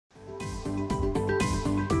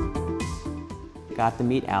got to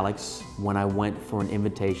meet Alex when I went for an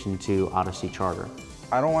invitation to Odyssey Charter.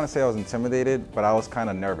 I don't want to say I was intimidated, but I was kind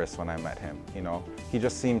of nervous when I met him, you know. He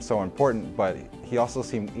just seemed so important, but he also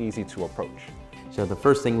seemed easy to approach. So the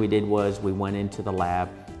first thing we did was we went into the lab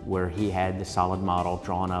where he had the solid model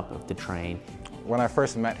drawn up of the train. When I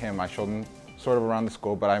first met him, I showed him sort of around the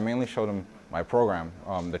school, but I mainly showed him my program,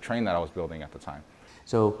 the train that I was building at the time.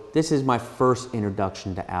 So this is my first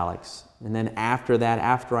introduction to Alex. And then after that,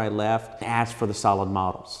 after I left, I asked for the solid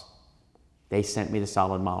models. They sent me the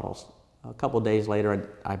solid models. A couple days later,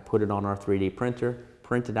 I put it on our 3D printer,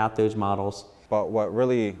 printed out those models. But what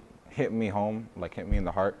really hit me home, like hit me in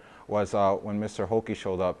the heart, was when Mr. Hoelke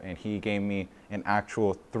showed up and he gave me an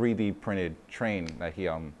actual 3D printed train that he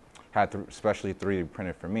had specially 3D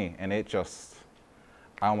printed for me. And it just,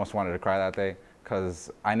 I almost wanted to cry that day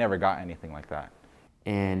because I never got anything like that.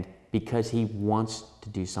 And because he wants to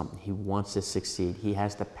do something, he wants to succeed, he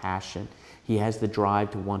has the passion, he has the drive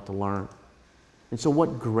to want to learn. And so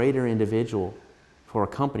what greater individual for a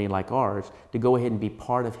company like ours to go ahead and be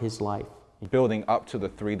part of his life. Building up to the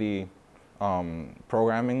 3D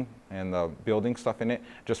programming and the building stuff in it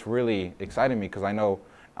just really excited me because I know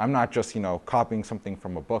I'm not just, copying something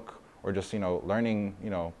from a book or just, learning,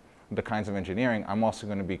 the kinds of engineering. I'm also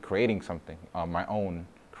going to be creating something, my own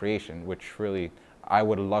creation, which really I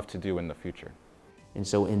would love to do in the future. And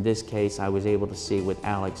so in this case, I was able to see with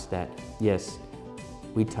Alex that, yes,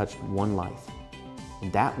 we touched one life.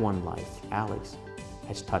 And that one life, Alex,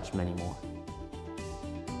 has touched many more.